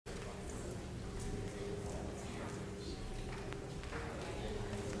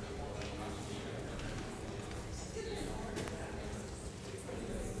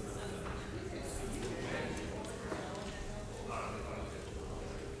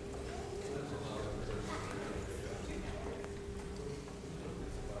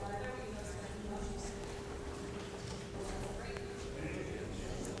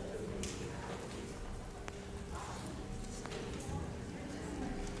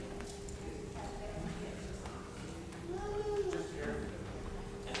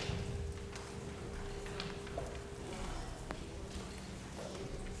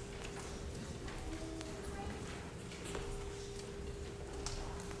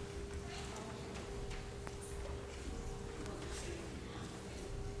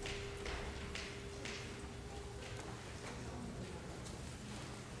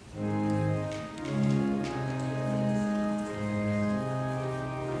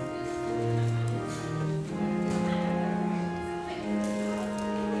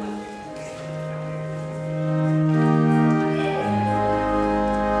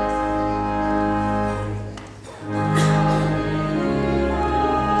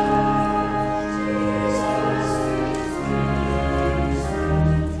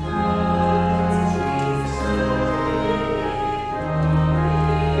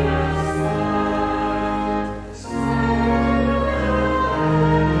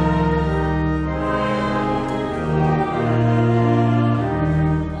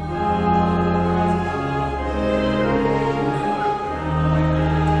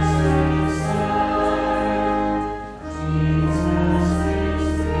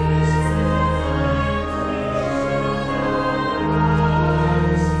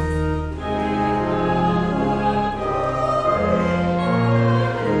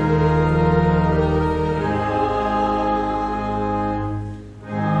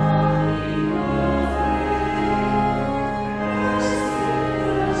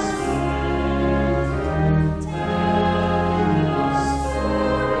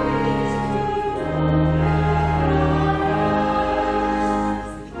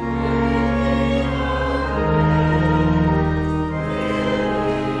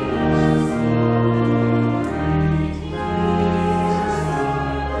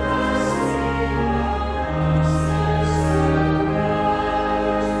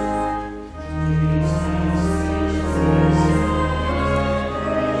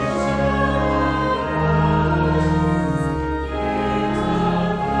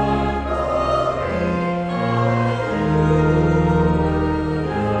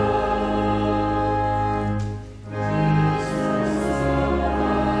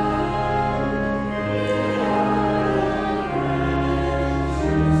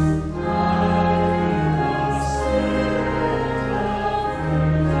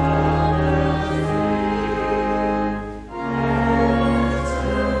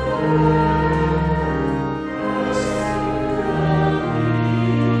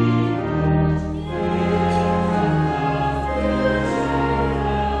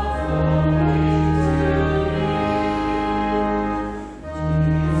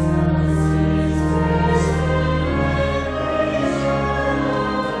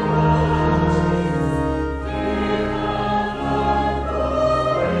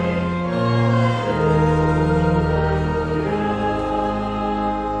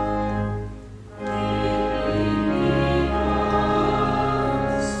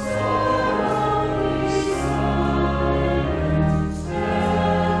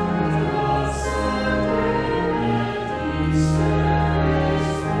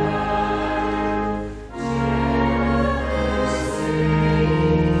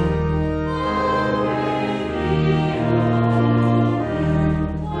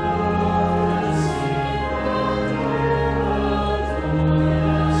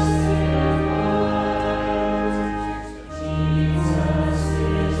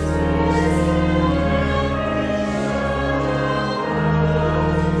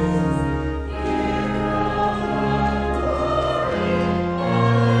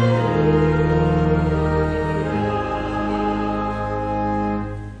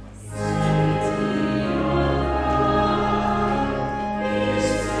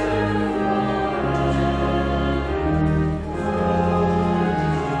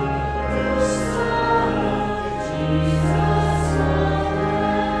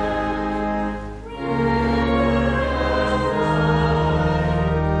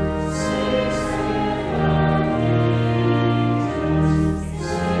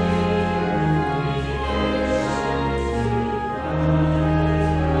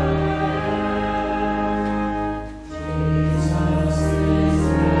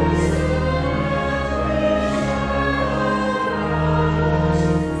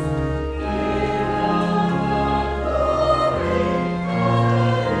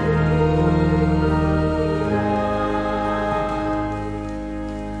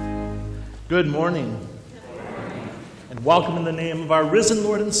Good morning. And welcome in the name of our risen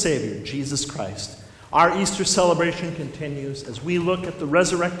Lord and Savior, Jesus Christ. Our Easter celebration continues as we look at the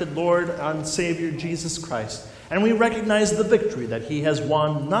resurrected Lord and Savior, Jesus Christ, and we recognize the victory that he has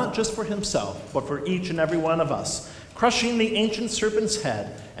won, not just for himself, but for each and every one of us, crushing the ancient serpent's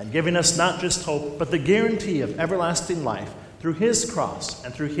head and giving us not just hope, but the guarantee of everlasting life through his cross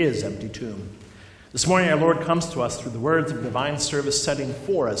and through his empty tomb. This morning, our Lord comes to us through the words of divine service setting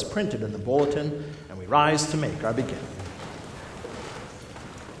 4 as printed in the bulletin, and we rise to make our beginning.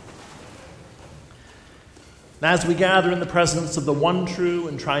 As we gather in the presence of the one true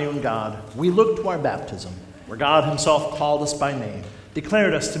and triune God, we look to our baptism, where God himself called us by name,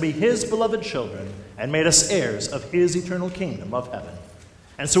 declared us to be his beloved children, and made us heirs of his eternal kingdom of heaven.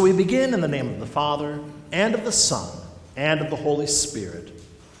 And so we begin in the name of the Father, and of the Son, and of the Holy Spirit.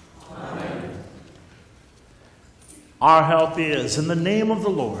 Amen. Our help is in the name of the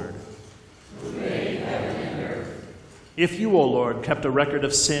Lord, who made heaven and earth. If you, O Lord, kept a record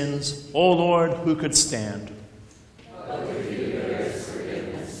of sins, O Lord, who could stand? But with you there is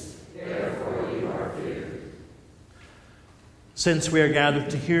forgiveness, therefore you are feared. Since we are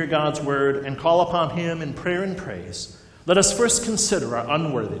gathered to hear God's word and call upon him in prayer and praise, let us first consider our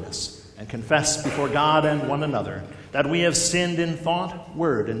unworthiness and confess before God and one another that we have sinned in thought,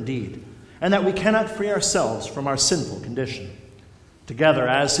 word, and deed, and that we cannot free ourselves from our sinful condition. Together,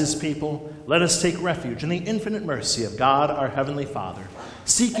 as his people, let us take refuge in the infinite mercy of God, our heavenly Father,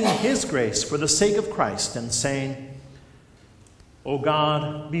 seeking his grace for the sake of Christ and saying, O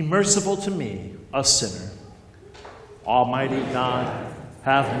God, be merciful to me, a sinner. Almighty God,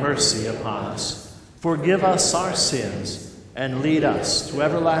 have mercy upon us. Forgive us our sins, and lead us to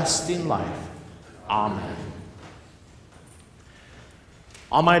everlasting life. Amen.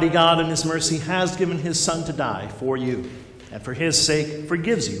 Almighty God in his mercy has given his Son to die for you, and for his sake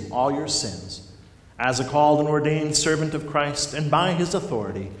forgives you all your sins. As a called and ordained servant of Christ, and by his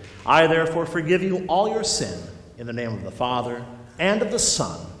authority, I therefore forgive you all your sin in the name of the Father, and of the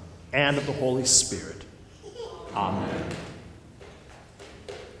Son, and of the Holy Spirit. Amen.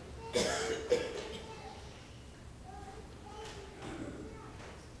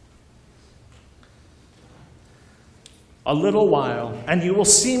 A little while, and you will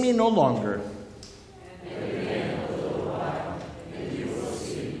see me no longer. And again a little while, and you will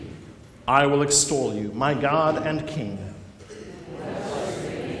see me. I will extol you, my God and King.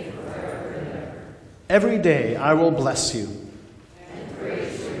 Every day I will bless you. And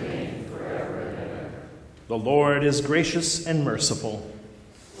praise your name forever and ever. The Lord is gracious and merciful.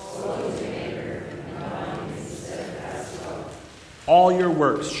 All your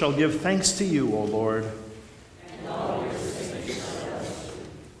works shall give thanks to you, O Lord.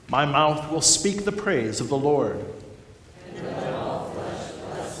 My mouth will speak the praise of the Lord. And let all flesh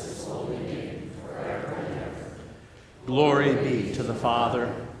bless his holy name forever and ever. Glory be to the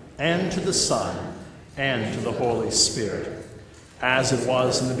Father, and to the Son, and to the Holy Spirit, as it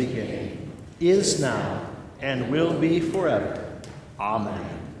was in the beginning, is now, and will be forever.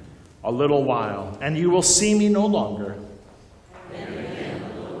 Amen. A little while, and you will see me no longer. And again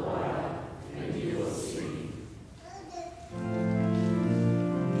a little while, and you will see me. To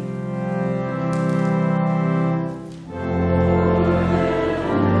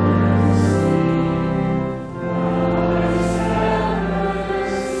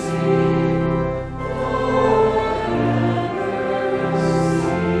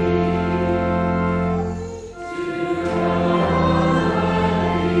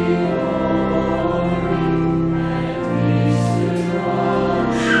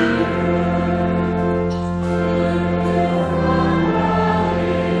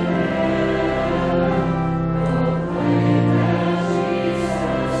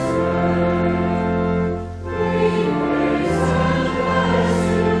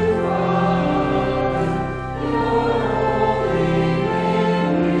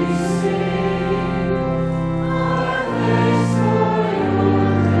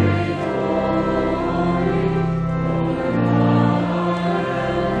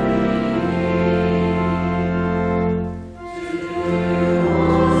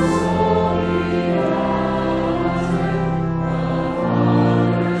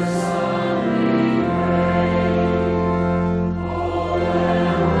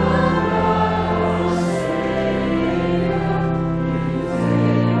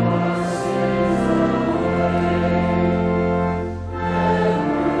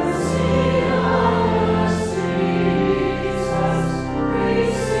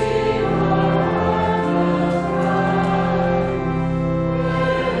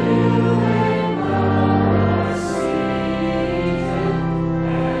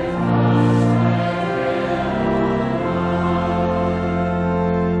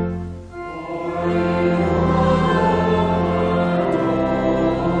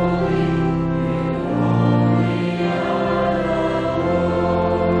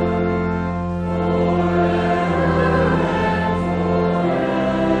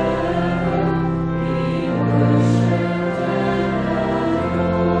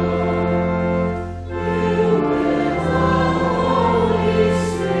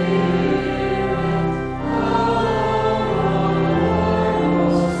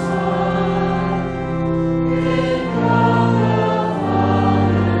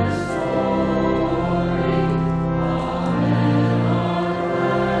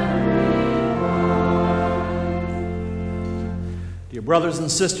Brothers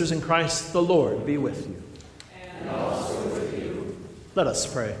and sisters in Christ, the Lord be with you. And also with you. Let us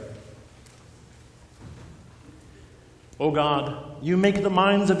pray. O God, you make the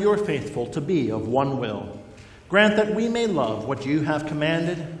minds of your faithful to be of one will. Grant that we may love what you have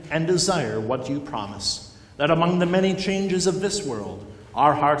commanded and desire what you promise, that among the many changes of this world,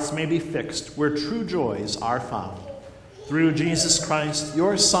 our hearts may be fixed where true joys are found. Through Jesus Christ,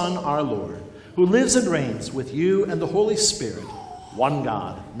 your Son, our Lord, who lives and reigns with you and the Holy Spirit, one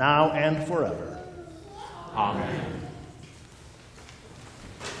God, now and forever. Amen.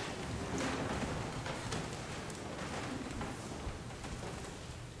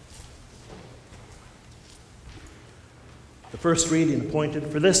 The first reading appointed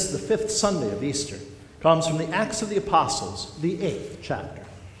for this, the fifth Sunday of Easter, comes from the Acts of the Apostles, the 8th chapter.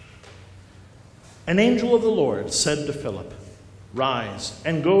 An angel of the Lord said to Philip, "Rise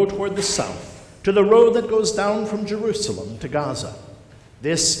and go toward the south, to the road that goes down from Jerusalem to Gaza.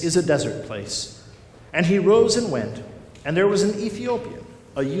 This is a desert place." And he rose and went, and there was an Ethiopian,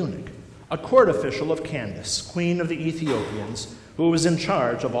 a eunuch, a court official of Candace, queen of the Ethiopians, who was in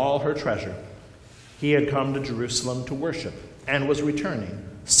charge of all her treasure. He had come to Jerusalem to worship, and was returning,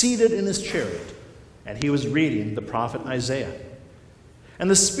 seated in his chariot, and he was reading the prophet Isaiah.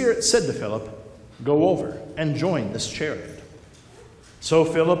 And the Spirit said to Philip, "Go over and join this chariot." So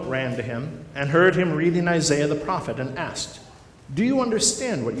Philip ran to him, and heard him reading Isaiah the prophet, and asked, "Do you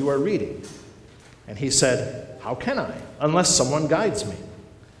understand what you are reading?" And he said, "How can I, unless someone guides me?"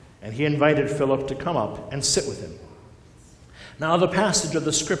 And he invited Philip to come up and sit with him. Now the passage of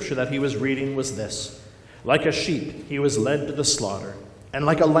the scripture that he was reading was this: "Like a sheep he was led to the slaughter, and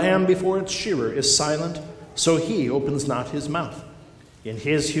like a lamb before its shearer is silent, so he opens not his mouth. In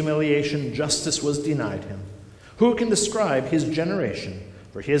his humiliation justice was denied him. Who can describe his generation?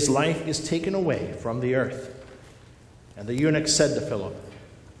 For his life is taken away from the earth." And the eunuch said to Philip,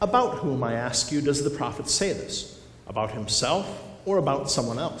 "About whom, I ask you, does the prophet say this? About himself or about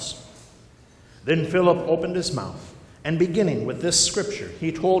someone else?" Then Philip opened his mouth, and beginning with this scripture,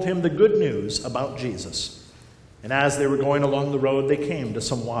 he told him the good news about Jesus. And as they were going along the road, they came to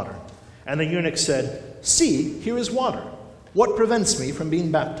some water. And the eunuch said, "See, here is water. What prevents me from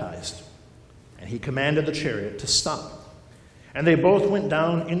being baptized?" And he commanded the chariot to stop. And they both went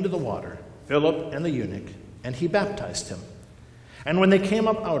down into the water, Philip and the eunuch, and he baptized him. And when they came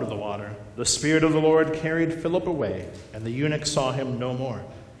up out of the water, the Spirit of the Lord carried Philip away, and the eunuch saw him no more,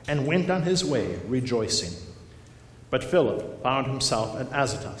 and went on his way rejoicing. But Philip found himself at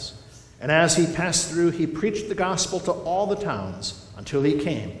Azotus, and as he passed through, he preached the gospel to all the towns until he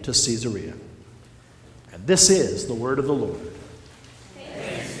came to Caesarea. And this is the word of the Lord.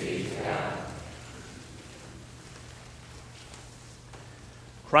 Thanks be to God.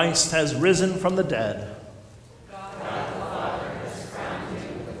 Christ has risen from the dead. God the Father has crowned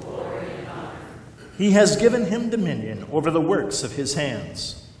him with glory and honor. He has given him dominion over the works of his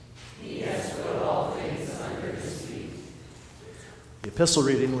hands. He has put all things under his feet. The epistle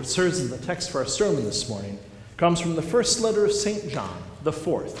reading, which serves as the text for our sermon this morning, comes from the first letter of St. John, the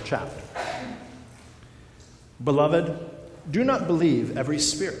 4th chapter. "Beloved, do not believe every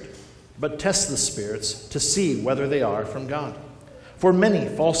spirit, but test the spirits to see whether they are from God. For many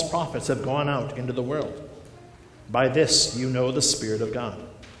false prophets have gone out into the world. By this you know the Spirit of God.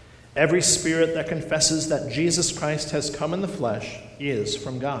 Every spirit that confesses that Jesus Christ has come in the flesh is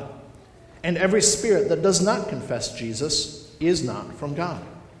from God. And every spirit that does not confess Jesus is not from God.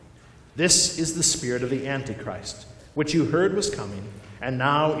 This is the spirit of the Antichrist, which you heard was coming, and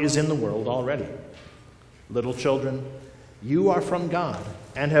now is in the world already. Little children, you are from God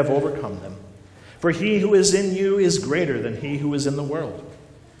and have overcome them. For he who is in you is greater than he who is in the world.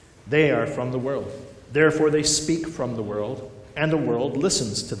 They are from the world. Therefore they speak from the world, and the world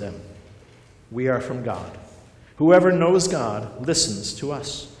listens to them. We are from God. Whoever knows God listens to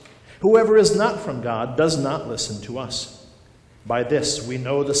us. Whoever is not from God does not listen to us. By this we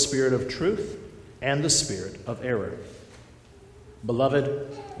know the spirit of truth and the spirit of error.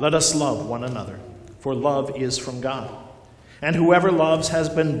 Beloved, let us love one another, for love is from God. And whoever loves has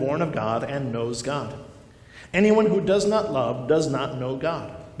been born of God and knows God. Anyone who does not love does not know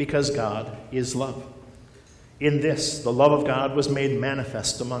God, because God is love. In this, the love of God was made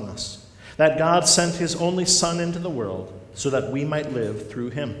manifest among us, that God sent his only Son into the world so that we might live through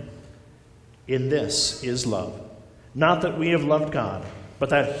him. In this is love, not that we have loved God, but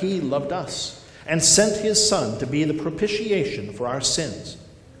that he loved us and sent his Son to be the propitiation for our sins.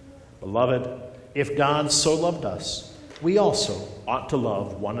 Beloved, if God so loved us, we also ought to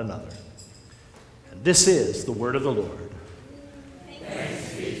love one another. And this is the word of the Lord.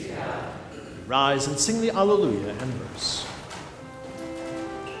 Thanks be to God. Rise and sing the Alleluia and verse.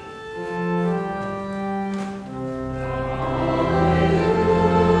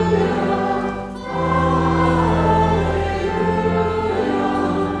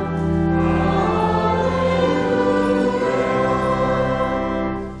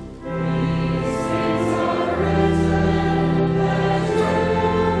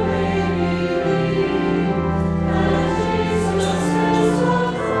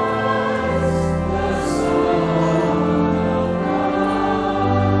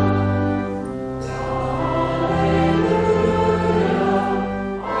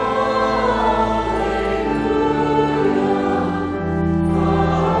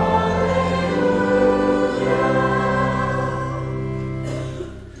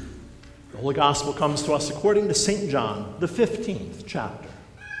 Holy Gospel comes to us according to St. John, the 15th chapter.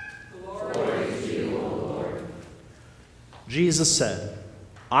 Glory to you, O Lord. Jesus said,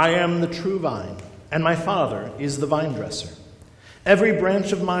 I am the true vine, and my Father is the vine dresser. Every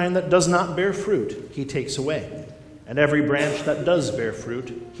branch of mine that does not bear fruit, he takes away. And every branch that does bear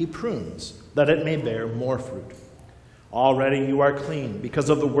fruit, he prunes, that it may bear more fruit. Already you are clean because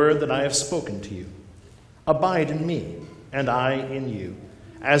of the word that I have spoken to you. Abide in me, and I in you.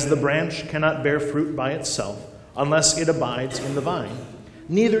 As the branch cannot bear fruit by itself unless it abides in the vine,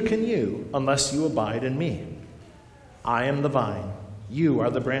 neither can you unless you abide in me. I am the vine, you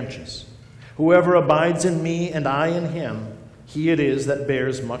are the branches. Whoever abides in me and I in him, he it is that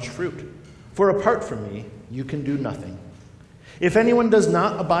bears much fruit. For apart from me, you can do nothing. If anyone does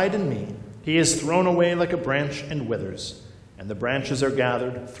not abide in me, he is thrown away like a branch and withers, and the branches are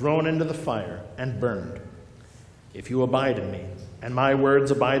gathered, thrown into the fire, and burned. If you abide in me, and my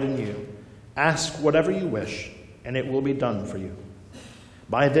words abide in you, ask whatever you wish, and it will be done for you.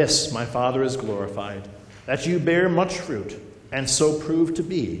 By this my Father is glorified, that you bear much fruit, and so prove to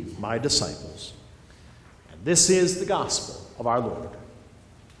be my disciples. And this is the gospel of our Lord.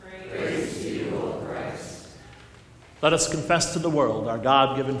 Praise to you, O Christ. Let us confess to the world our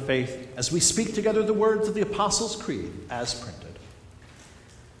God-given faith as we speak together the words of the Apostles' Creed as printed.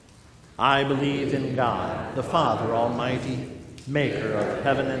 I believe in God, the Father Almighty, maker of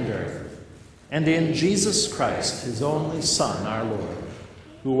heaven and earth, and in Jesus Christ, his only Son, our Lord,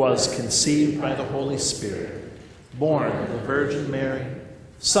 who was conceived by the Holy Spirit, born of the Virgin Mary,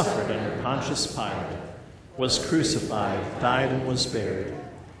 suffered under Pontius Pilate, was crucified, died, and was buried.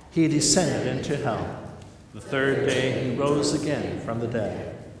 He descended into hell. The third day he rose again from the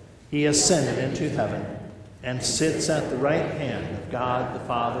dead. He ascended into heaven and sits at the right hand of God the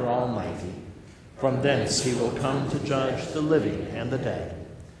Father Almighty. From thence he will come to judge the living and the dead.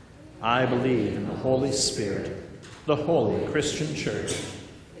 I believe in the Holy Spirit, the holy Christian church,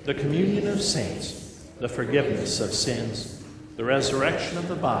 the communion of saints, the forgiveness of sins, the resurrection of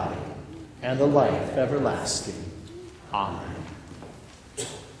the body, and the life everlasting. Amen.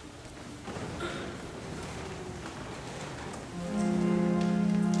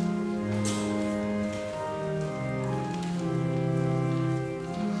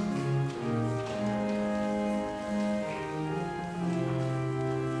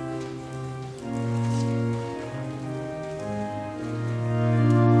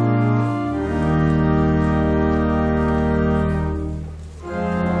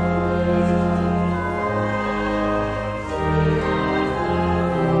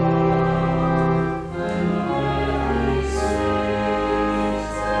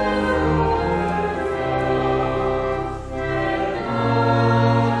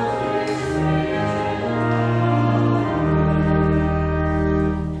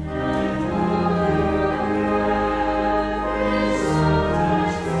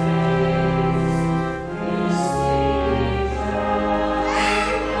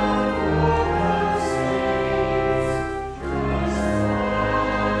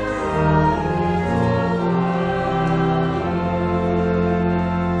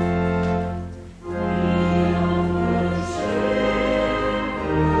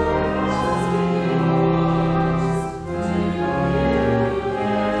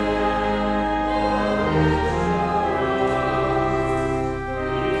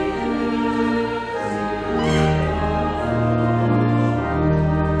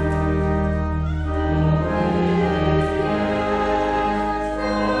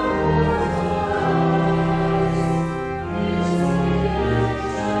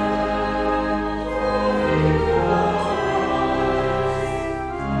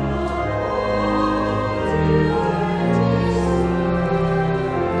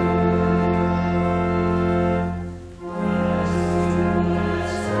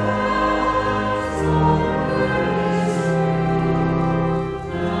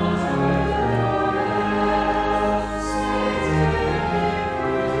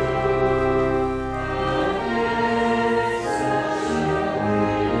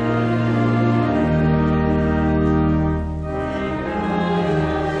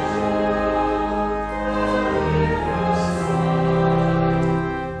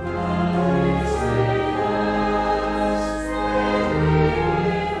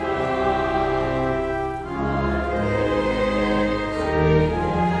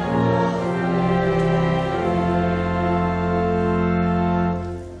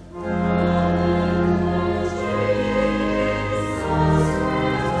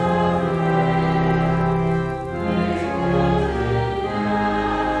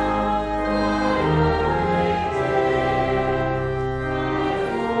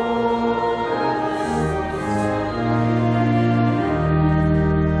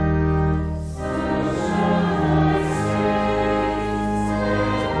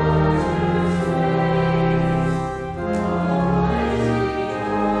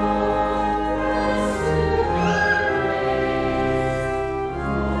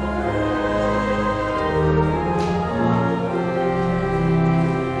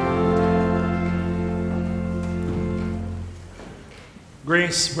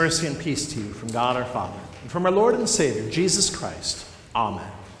 Grace, mercy, and peace to you from God our Father, and from our Lord and Savior, Jesus Christ.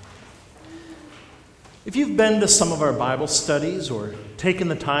 Amen. If you've been to some of our Bible studies or taken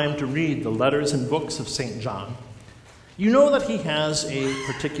the time to read the letters and books of St. John, you know that he has a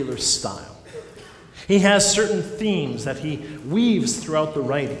particular style. He has certain themes that he weaves throughout the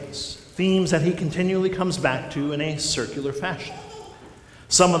writings, themes that he continually comes back to in a circular fashion.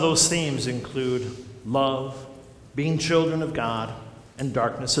 Some of those themes include love, being children of God, and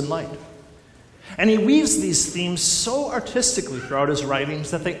darkness and light. And he weaves these themes so artistically throughout his writings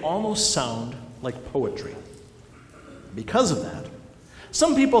that they almost sound like poetry. Because of that,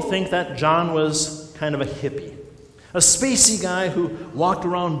 some people think that John was kind of a hippie, a spacey guy who walked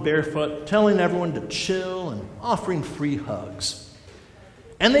around barefoot, telling everyone to chill and offering free hugs.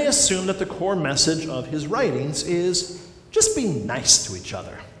 And they assume that the core message of his writings is just be nice to each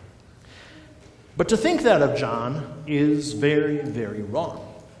other. But to think that of John is very, very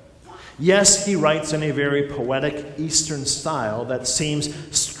wrong. Yes, he writes in a very poetic Eastern style that seems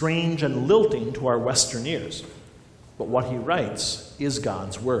strange and lilting to our Western ears. But what he writes is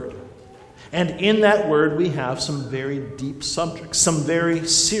God's word. And in that word we have some very deep subjects, some very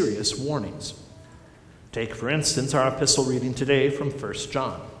serious warnings. Take, for instance, our epistle reading today from 1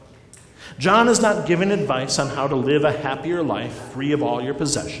 John. John is not giving advice on how to live a happier life free of all your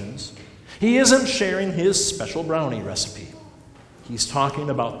possessions. He isn't sharing his special brownie recipe. He's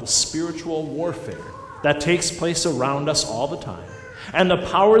talking about the spiritual warfare that takes place around us all the time and the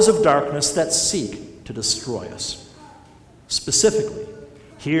powers of darkness that seek to destroy us. Specifically,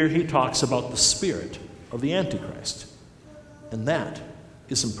 here he talks about the spirit of the Antichrist. And that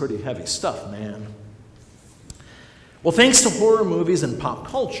is some pretty heavy stuff, man. Well, thanks to horror movies and pop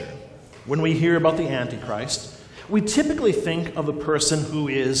culture, when we hear about the Antichrist, we typically think of a person who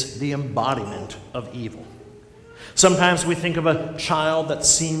is the embodiment of evil. Sometimes we think of a child that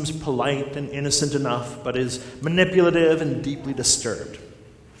seems polite and innocent enough, but is manipulative and deeply disturbed.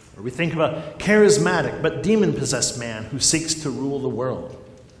 Or we think of a charismatic but demon-possessed man who seeks to rule the world.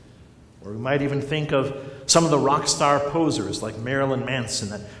 Or we might even think of some of the rock star posers like Marilyn Manson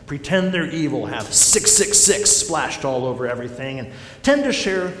that pretend they're evil, have 666 splashed all over everything, and tend to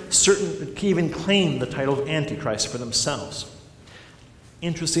share even claim the title of Antichrist for themselves.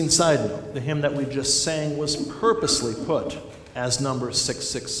 Interesting side note, the hymn that we just sang was purposely put as number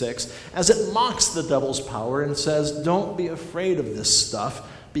 666, as it mocks the devil's power and says, don't be afraid of this stuff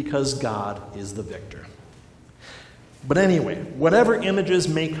because God is the victor. But anyway, whatever images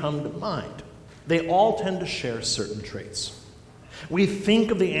may come to mind, they all tend to share certain traits. We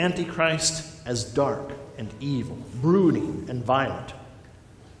think of the Antichrist as dark and evil, brooding and violent,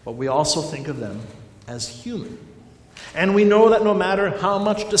 but we also think of them as human. And we know that no matter how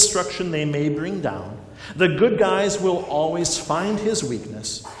much destruction they may bring down, the good guys will always find his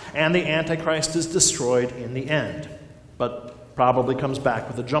weakness, and the Antichrist is destroyed in the end, but probably comes back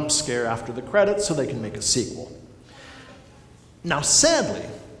with a jump scare after the credits so they can make a sequel. Now, sadly,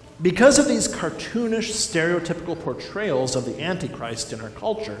 because of these cartoonish, stereotypical portrayals of the Antichrist in our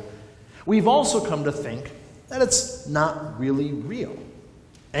culture, we've also come to think that it's not really real,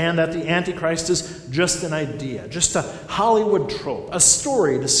 and that the Antichrist is just an idea, just a Hollywood trope, a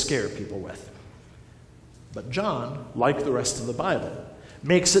story to scare people with. But John, like the rest of the Bible,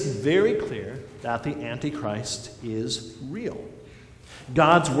 makes it very clear that the Antichrist is real.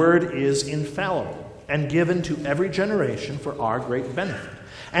 God's word is infallible and given to every generation for our great benefit.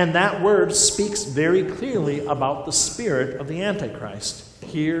 And that word speaks very clearly about the spirit of the Antichrist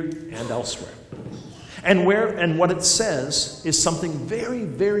here and elsewhere. And what it says is something very,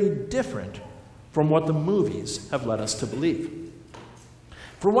 very different from what the movies have led us to believe.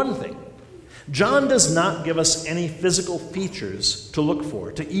 For one thing, John does not give us any physical features to look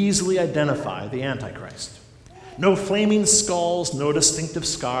for to easily identify the Antichrist. No flaming skulls, no distinctive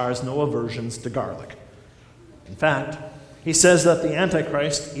scars, no aversions to garlic. In fact, he says that the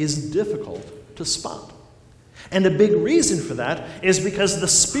Antichrist is difficult to spot. And a big reason for that is because the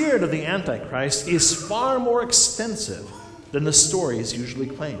spirit of the Antichrist is far more extensive than the stories usually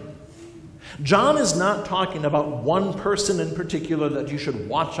claim. John is not talking about one person in particular that you should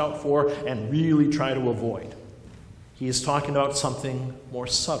watch out for and really try to avoid. He is talking about something more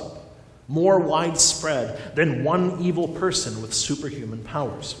subtle, more widespread than one evil person with superhuman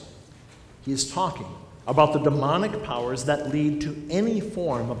powers. He is talking about the demonic powers that lead to any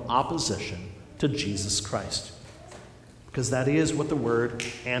form of opposition to Jesus Christ. Because that is what the word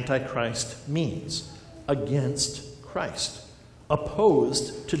Antichrist means, against Christ,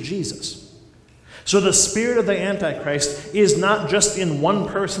 opposed to Jesus. So the spirit of the Antichrist is not just in one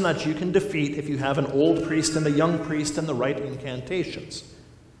person that you can defeat if you have an old priest and a young priest and the right incantations.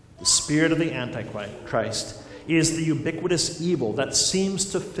 The spirit of the Antichrist is the ubiquitous evil that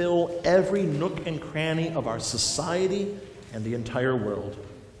seems to fill every nook and cranny of our society and the entire world.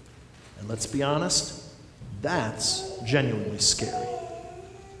 And let's be honest, that's genuinely scary.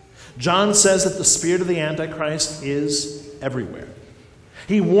 John says that the spirit of the Antichrist is everywhere.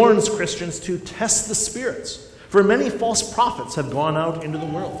 He warns Christians to test the spirits, for many false prophets have gone out into the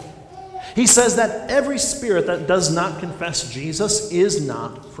world. He says that every spirit that does not confess Jesus is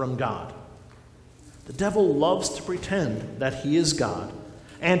not from God. The devil loves to pretend that he is God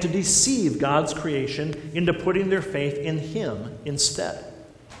and to deceive God's creation into putting their faith in him instead.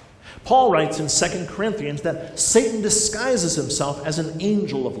 Paul writes in 2 Corinthians that Satan disguises himself as an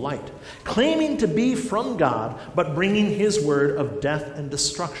angel of light, claiming to be from God, but bringing his word of death and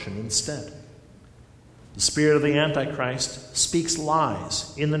destruction instead. The spirit of the Antichrist speaks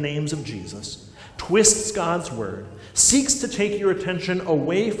lies in the names of Jesus, twists God's word, seeks to take your attention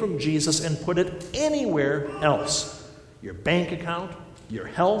away from Jesus and put it anywhere else. Your bank account, your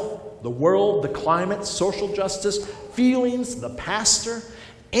health, the world, the climate, social justice, feelings, the pastor,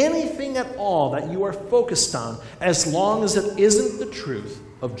 anything at all that you are focused on, as long as it isn't the truth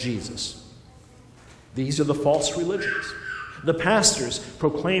of Jesus. These are the false religions. The pastors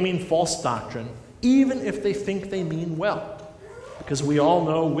proclaiming false doctrine, even if they think they mean well, because we all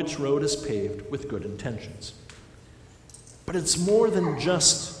know which road is paved with good intentions. But it's more than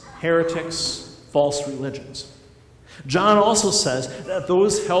just heretics, false religions. John also says that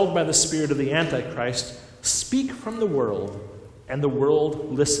those held by the spirit of the Antichrist speak from the world, and the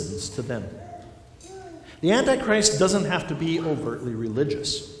world listens to them. The Antichrist doesn't have to be overtly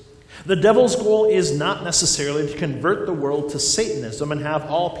religious. The devil's goal is not necessarily to convert the world to Satanism and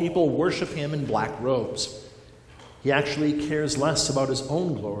have all people worship him in black robes. He actually cares less about his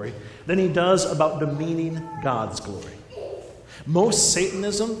own glory than he does about demeaning God's glory. Most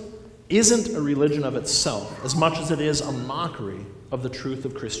Satanism isn't a religion of itself as much as it is a mockery of the truth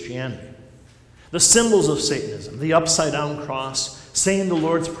of Christianity. The symbols of Satanism, the upside-down cross, saying the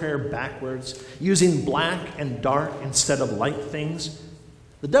Lord's Prayer backwards, using black and dark instead of light things,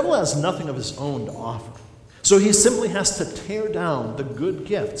 the devil has nothing of his own to offer. So he simply has to tear down the good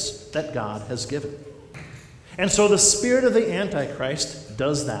gifts that God has given. And so the spirit of the Antichrist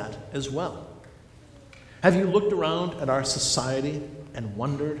does that as well. Have you looked around at our society and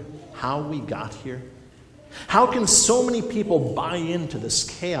wondered how we got here? How can so many people buy into this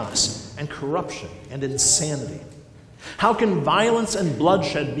chaos and corruption and insanity? How can violence and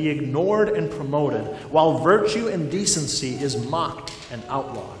bloodshed be ignored and promoted while virtue and decency is mocked and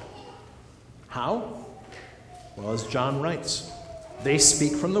outlawed? How? Well, as John writes, they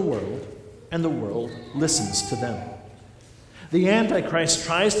speak from the world, and the world listens to them. The Antichrist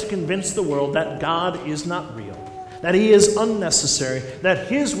tries to convince the world that God is not real, that he is unnecessary, that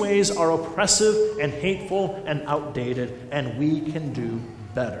his ways are oppressive and hateful and outdated, and we can do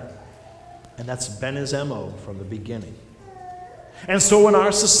better. And that's been his MO from the beginning. And so when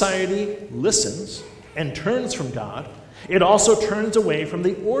our society listens and turns from God, it also turns away from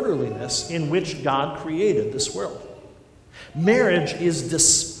the orderliness in which God created this world. Marriage is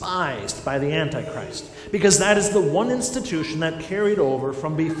despised by the Antichrist because that is the one institution that carried over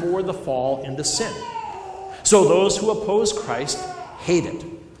from before the fall into sin. So those who oppose Christ hate it,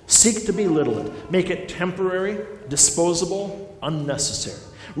 seek to belittle it, make it temporary, disposable, unnecessary.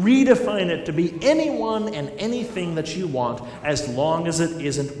 Redefine it to be anyone and anything that you want as long as it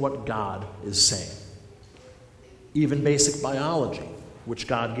isn't what God is saying. Even basic biology, which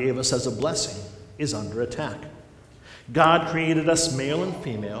God gave us as a blessing, is under attack. God created us male and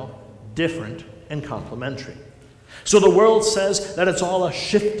female, different and complementary. So the world says that it's all a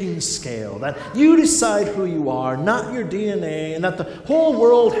shifting scale, that you decide who you are, not your DNA, and that the whole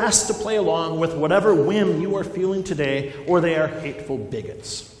world has to play along with whatever whim you are feeling today, or they are hateful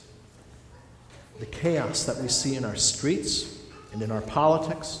bigots. The chaos that we see in our streets and in our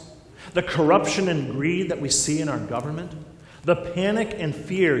politics, the corruption and greed that we see in our government, the panic and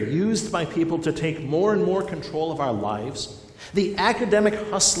fear used by people to take more and more control of our lives, the academic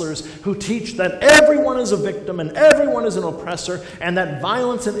hustlers who teach that everyone is a victim and everyone is an oppressor and that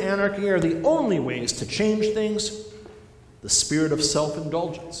violence and anarchy are the only ways to change things, the spirit of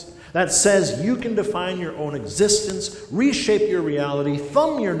self-indulgence that says you can define your own existence, reshape your reality,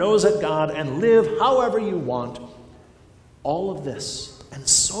 thumb your nose at God, and live however you want. All of this and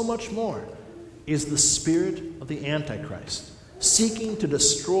so much more is the spirit of the Antichrist, seeking to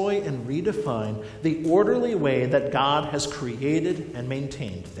destroy and redefine the orderly way that God has created and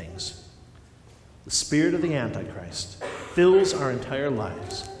maintained things. The spirit of the Antichrist fills our entire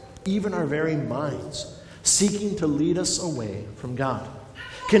lives, even our very minds, seeking to lead us away from God,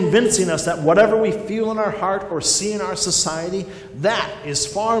 convincing us that whatever we feel in our heart or see in our society, that is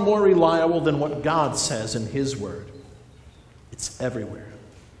far more reliable than what God says in His Word. It's everywhere.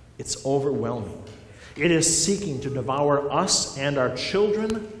 It's overwhelming. It is seeking to devour us and our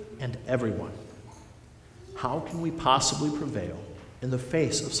children and everyone. How can we possibly prevail in the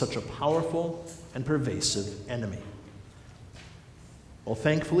face of such a powerful and pervasive enemy? Well,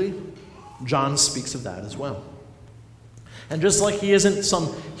 thankfully, John speaks of that as well. And just like he isn't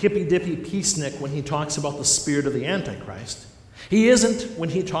some hippy-dippy peacenik when he talks about the spirit of the Antichrist, he isn't when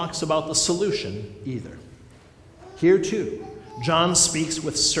he talks about the solution either. Here, too, John speaks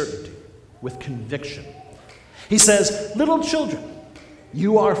with certainty, with conviction. He says, "Little children,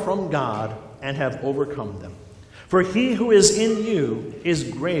 you are from God and have overcome them. For he who is in you is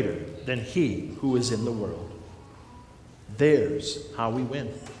greater than he who is in the world." There's how we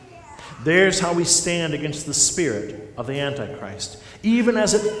win. There's how we stand against the spirit of the Antichrist, even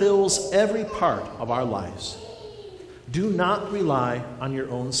as it fills every part of our lives. Do not rely on your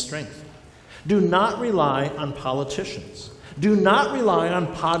own strength. Do not rely on politicians. Do not rely on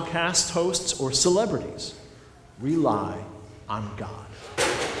podcast hosts or celebrities. Rely on God,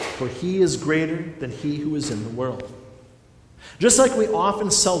 for he is greater than he who is in the world. Just like we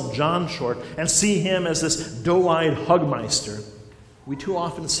often sell John short and see him as this doe-eyed hugmeister, we too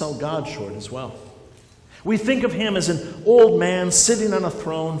often sell God short as well. We think of him as an old man sitting on a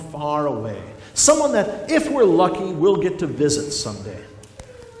throne far away, someone that, if we're lucky, we'll get to visit someday.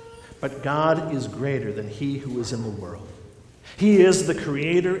 But God is greater than he who is in the world. He is the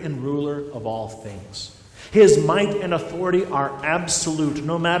creator and ruler of all things. His might and authority are absolute,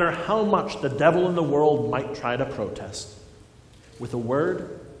 no matter how much the devil in the world might try to protest. With a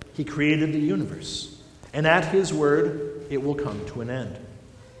word, he created the universe, and at his word, it will come to an end.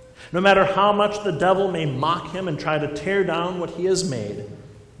 No matter how much the devil may mock him and try to tear down what he has made,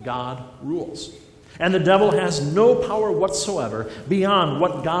 God rules. And the devil has no power whatsoever beyond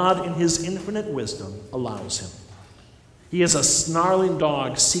what God in his infinite wisdom allows him. He is a snarling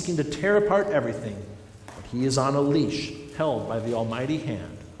dog seeking to tear apart everything, but he is on a leash held by the almighty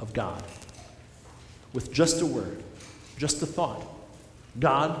hand of God. With just a word, just a thought,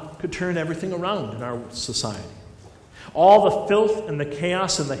 God could turn everything around in our society. All the filth and the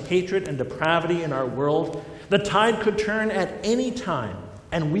chaos and the hatred and depravity in our world, the tide could turn at any time,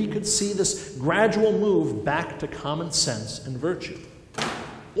 and we could see this gradual move back to common sense and virtue.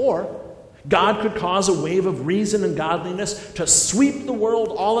 Or God could cause a wave of reason and godliness to sweep the world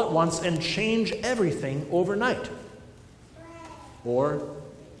all at once and change everything overnight. Or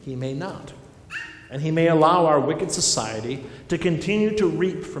he may not. And he may allow our wicked society to continue to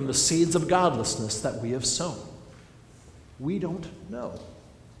reap from the seeds of godlessness that we have sown. We don't know.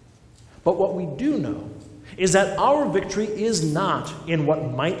 But what we do know is that our victory is not in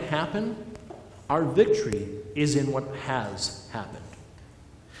what might happen. Our victory is in what has happened.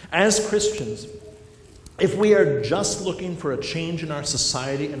 As Christians, if we are just looking for a change in our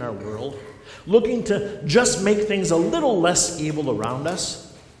society and our world, looking to just make things a little less evil around us,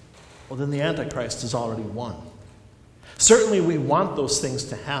 well, then the Antichrist has already won. Certainly we want those things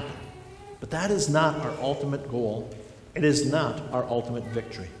to happen, but that is not our ultimate goal. It is not our ultimate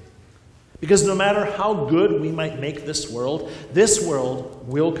victory. Because no matter how good we might make this world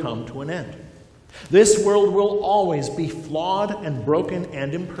will come to an end. This world will always be flawed and broken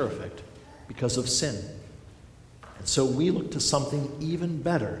and imperfect because of sin. And so we look to something even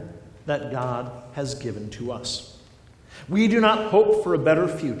better that God has given to us. We do not hope for a better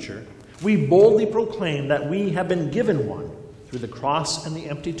future. We boldly proclaim that we have been given one through the cross and the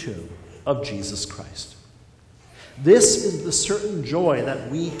empty tomb of Jesus Christ. This is the certain joy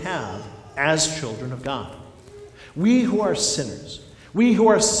that we have as children of God. We who are sinners, we who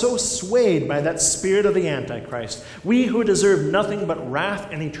are so swayed by that spirit of the Antichrist, we who deserve nothing but wrath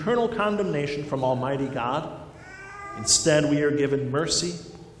and eternal condemnation from Almighty God, instead we are given mercy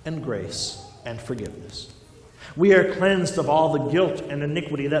and grace and forgiveness. We are cleansed of all the guilt and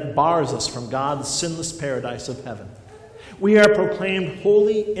iniquity that bars us from God's sinless paradise of heaven. We are proclaimed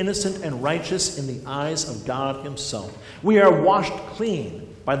holy, innocent, and righteous in the eyes of God himself. We are washed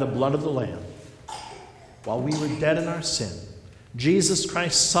clean by the blood of the Lamb. While we were dead in our sin, Jesus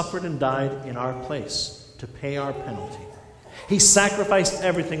Christ suffered and died in our place to pay our penalty. He sacrificed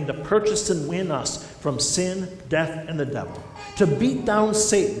everything to purchase and win us from sin, death, and the devil, to beat down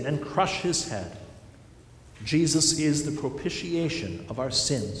Satan and crush his head. Jesus is the propitiation of our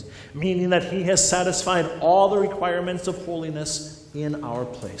sins, meaning that he has satisfied all the requirements of holiness in our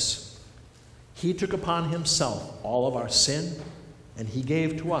place. He took upon himself all of our sin, and he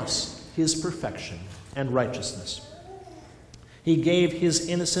gave to us his perfection and righteousness. He gave his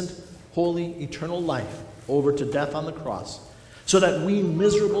innocent, holy, eternal life over to death on the cross, so that we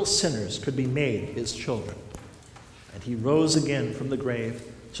miserable sinners could be made his children. And he rose again from the grave,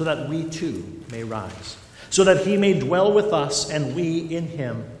 so that we too may rise, so that he may dwell with us and we in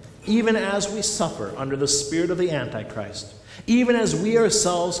him, even as we suffer under the spirit of the Antichrist, even as we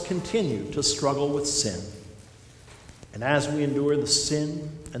ourselves continue to struggle with sin. And as we endure the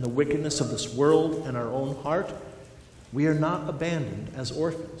sin and the wickedness of this world and our own heart, we are not abandoned as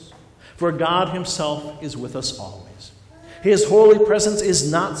orphans, for God himself is with us always. His holy presence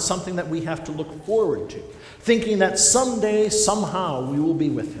is not something that we have to look forward to, thinking that someday, somehow, we will be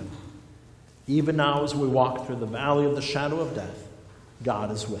with him. Even now, as we walk through the valley of the shadow of death,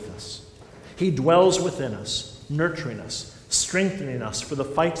 God is with us. He dwells within us, nurturing us, strengthening us for the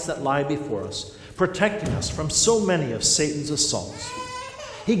fights that lie before us, protecting us from so many of Satan's assaults.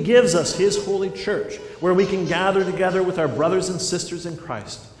 He gives us his holy church, where we can gather together with our brothers and sisters in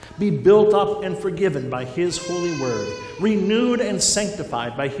Christ, be built up and forgiven by his holy word, renewed and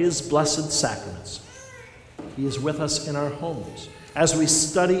sanctified by his blessed sacraments. He is with us in our homes, as we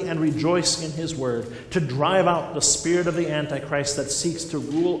study and rejoice in his word, to drive out the spirit of the Antichrist that seeks to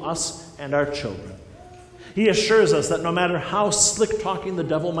rule us and our children. He assures us that no matter how slick-talking the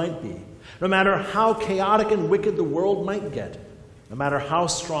devil might be, no matter how chaotic and wicked the world might get, no matter how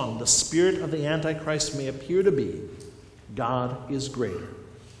strong the spirit of the Antichrist may appear to be, God is greater,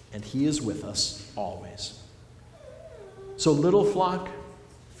 and he is with us always. So, little flock,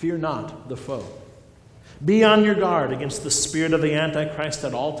 fear not the foe. Be on your guard against the spirit of the Antichrist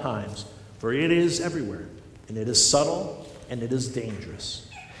at all times, for it is everywhere, and it is subtle, and it is dangerous.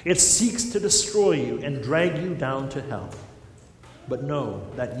 It seeks to destroy you and drag you down to hell. But know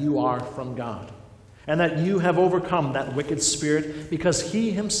that you are from God, and that you have overcome that wicked spirit, because he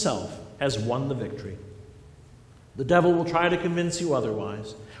himself has won the victory. The devil will try to convince you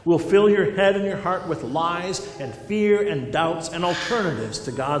otherwise, will fill your head and your heart with lies and fear and doubts and alternatives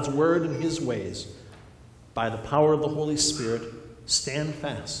to God's word and his ways. By the power of the Holy Spirit, stand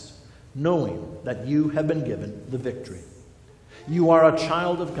fast, knowing that you have been given the victory. You are a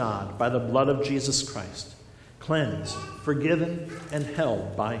child of God by the blood of Jesus Christ, cleansed, forgiven, and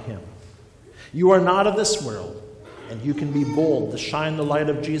held by him. You are not of this world, and you can be bold to shine the light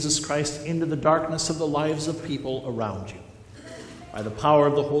of Jesus Christ into the darkness of the lives of people around you. By the power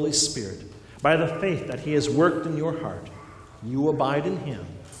of the Holy Spirit, by the faith that he has worked in your heart, you abide in him,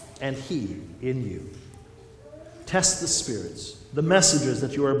 and he in you. Test the spirits, the messages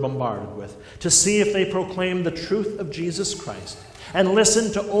that you are bombarded with, to see if they proclaim the truth of Jesus Christ, and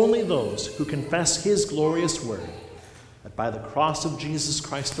listen to only those who confess his glorious word, that by the cross of Jesus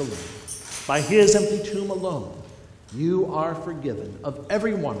Christ alone, by his empty tomb alone, you are forgiven of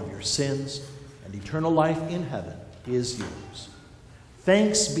every one of your sins, and eternal life in heaven is yours.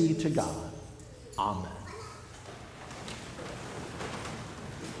 Thanks be to God. Amen.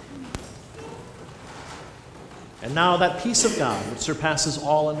 And now that peace of God, which surpasses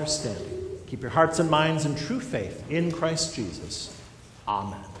all understanding, keep your hearts and minds in true faith in Christ Jesus.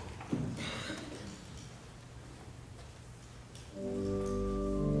 Amen.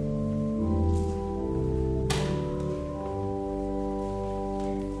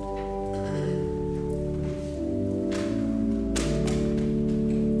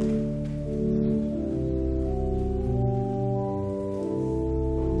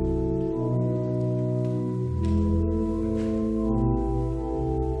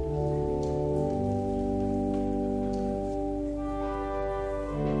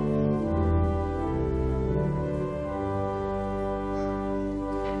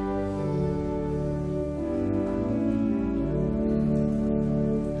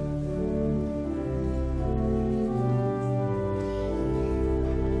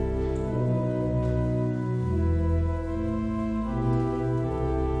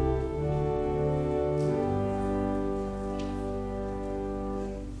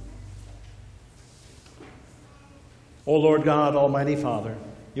 O Lord God, Almighty Father,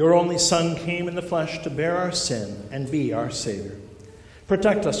 your only Son came in the flesh to bear our sin and be our Savior.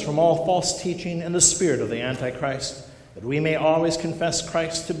 Protect us from all false teaching and the spirit of the Antichrist, that we may always confess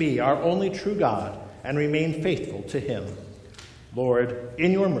Christ to be our only true God and remain faithful to him. Lord,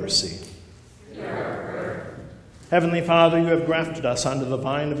 in your mercy. Heavenly Father, you have grafted us onto the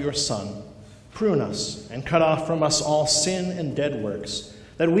vine of your Son. Prune us and cut off from us all sin and dead works,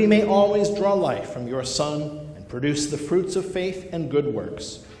 that we may always draw life from your Son and produce the fruits of faith and good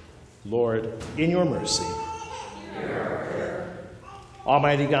works. Lord, in your mercy.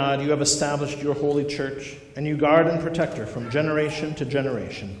 Almighty God, you have established your holy church, and you guard and protect her from generation to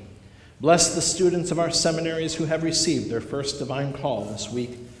generation. Bless the students of our seminaries who have received their first divine call this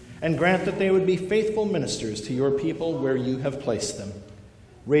week, and grant that they would be faithful ministers to your people where you have placed them.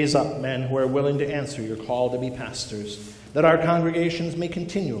 Raise up men who are willing to answer your call to be pastors, that our congregations may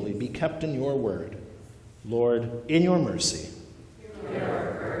continually be kept in your word. Lord, in your mercy.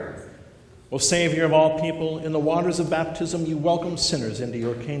 O Savior of all people, in the waters of baptism you welcome sinners into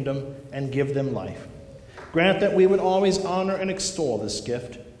your kingdom and give them life. Grant that we would always honor and extol this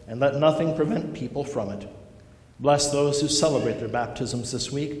gift, and let nothing prevent people from it. Bless those who celebrate their baptisms this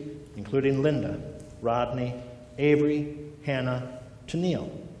week, including Linda, Rodney, Avery, Hannah,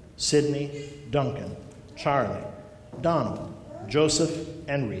 Tennille, Sydney, Duncan, Charlie, Donald, Joseph,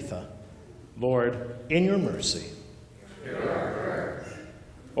 and Retha. Lord, in your mercy.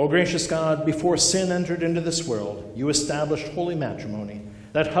 O gracious God, before sin entered into this world, you established holy matrimony,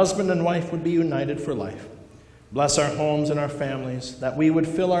 that husband and wife would be united for life. Bless our homes and our families, that we would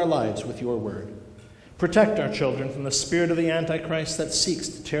fill our lives with your word. Protect our children from the spirit of the Antichrist that seeks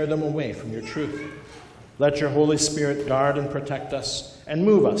to tear them away from your truth. Let your Holy Spirit guard and protect us, and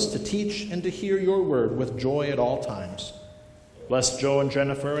move us to teach and to hear your word with joy at all times. Bless Joe and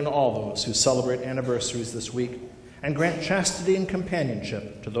Jennifer and all those who celebrate anniversaries this week, and grant chastity and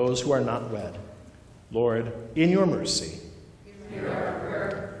companionship to those who are not wed. Lord, in your mercy.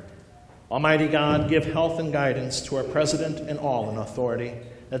 Almighty God, give health and guidance to our president and all in authority,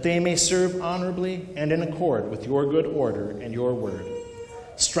 that they may serve honorably and in accord with your good order and your word.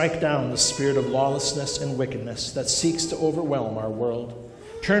 Strike down the spirit of lawlessness and wickedness that seeks to overwhelm our world.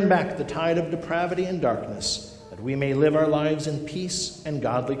 Turn back the tide of depravity and darkness, that we may live our lives in peace and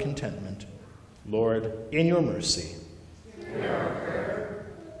godly contentment. Lord, in your mercy.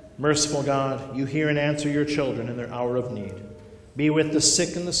 Merciful God, you hear and answer your children in their hour of need. Be with the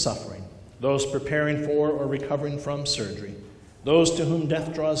sick and the suffering, those preparing for or recovering from surgery, those to whom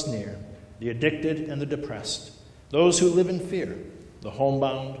death draws near, the addicted and the depressed, those who live in fear, the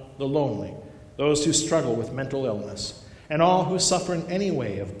homebound, the lonely, those who struggle with mental illness, and all who suffer in any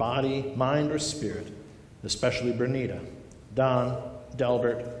way of body, mind, or spirit, especially Bernita, Don,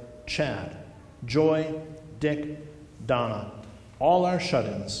 Delbert, Chad, Joy, Dick, Donna, all our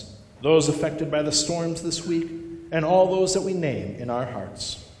shut-ins, those affected by the storms this week, and all those that we name in our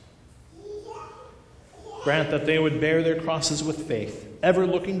hearts. Grant that they would bear their crosses with faith, ever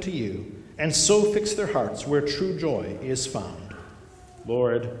looking to you, and so fix their hearts where true joy is found.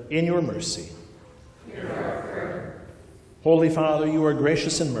 Lord, in your mercy. Holy Father, you are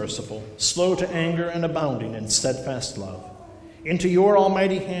gracious and merciful, slow to anger and abounding in steadfast love. Into your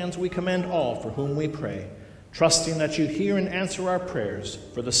almighty hands we commend all for whom we pray, trusting that you hear and answer our prayers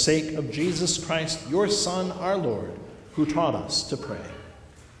for the sake of Jesus Christ, your Son, our Lord, who taught us to pray.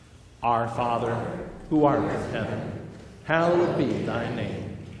 Our Father, who art in heaven, hallowed be thy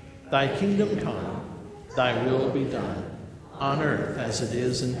name. Thy kingdom come, thy will be done, on earth as it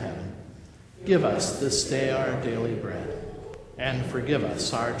is in heaven. Give us this day our daily bread, and forgive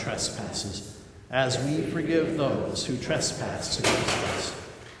us our trespasses, as we forgive those who trespass against us.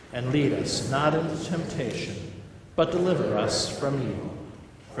 And lead us not into temptation, but deliver us from evil.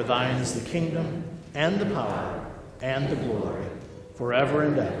 For thine is the kingdom, and the power, and the glory, forever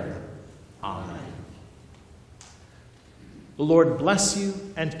and ever. Amen. The Lord bless you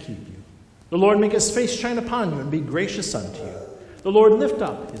and keep you. The Lord make his face shine upon you and be gracious unto you. The Lord lift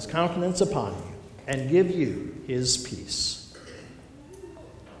up his countenance upon you and give you his peace.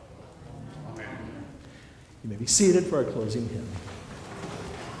 Amen. You may be seated for our closing hymn.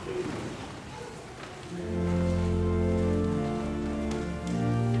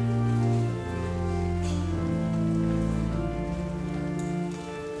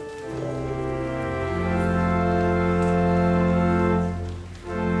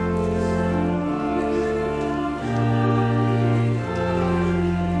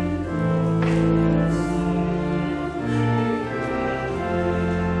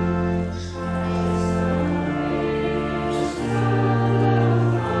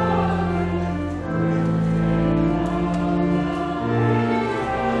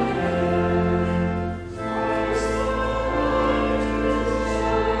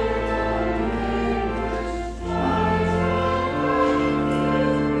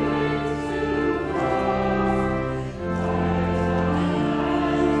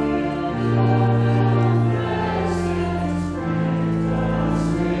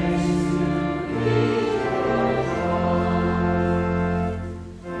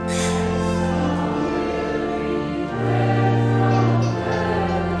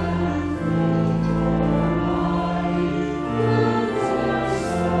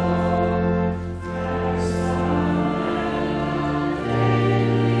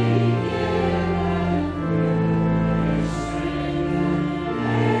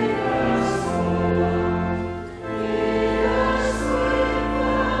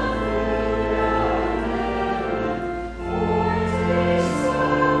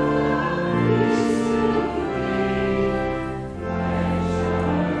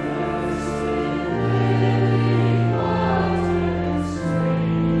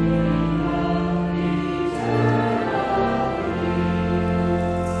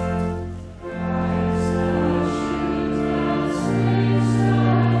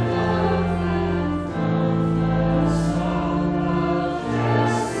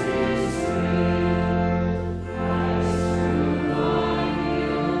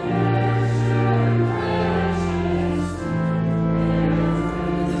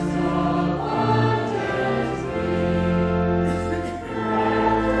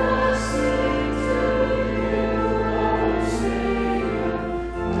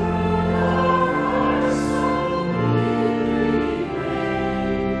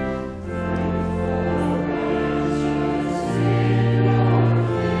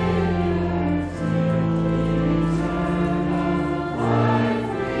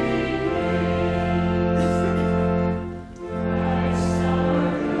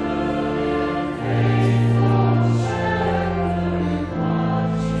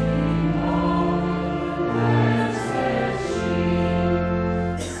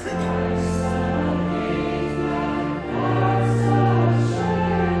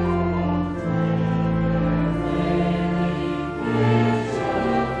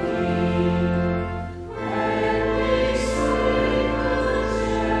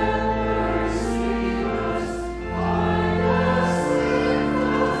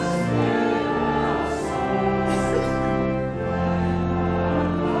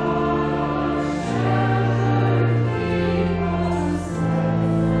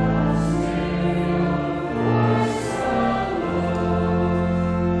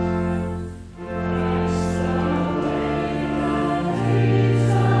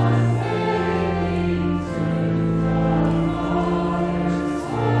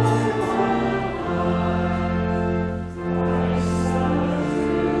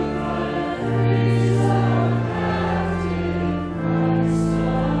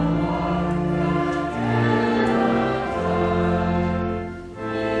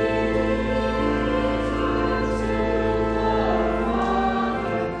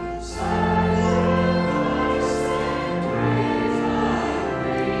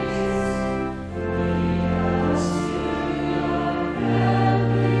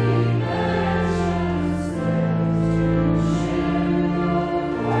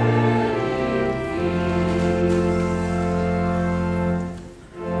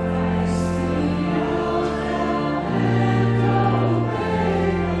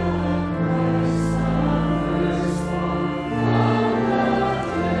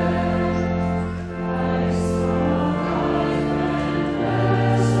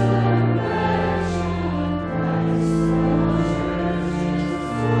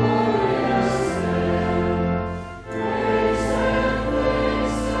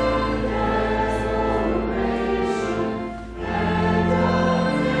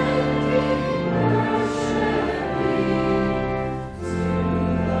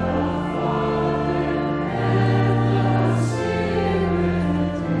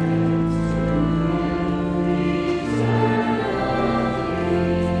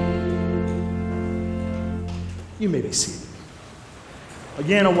 may be seated.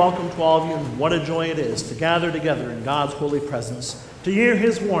 Again, a welcome to all of you, and what a joy it is to gather together in God's holy presence, to hear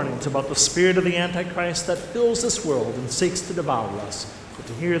his warnings about the spirit of the Antichrist that fills this world and seeks to devour us, but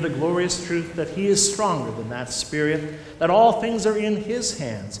to hear the glorious truth that he is stronger than that spirit, that all things are in his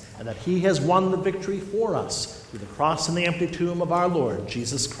hands, and that he has won the victory for us through the cross and the empty tomb of our Lord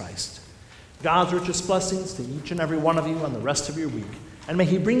Jesus Christ. God's richest blessings to each and every one of you on the rest of your week, and may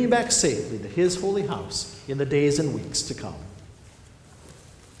he bring you back safely to his holy house in the days and weeks to come.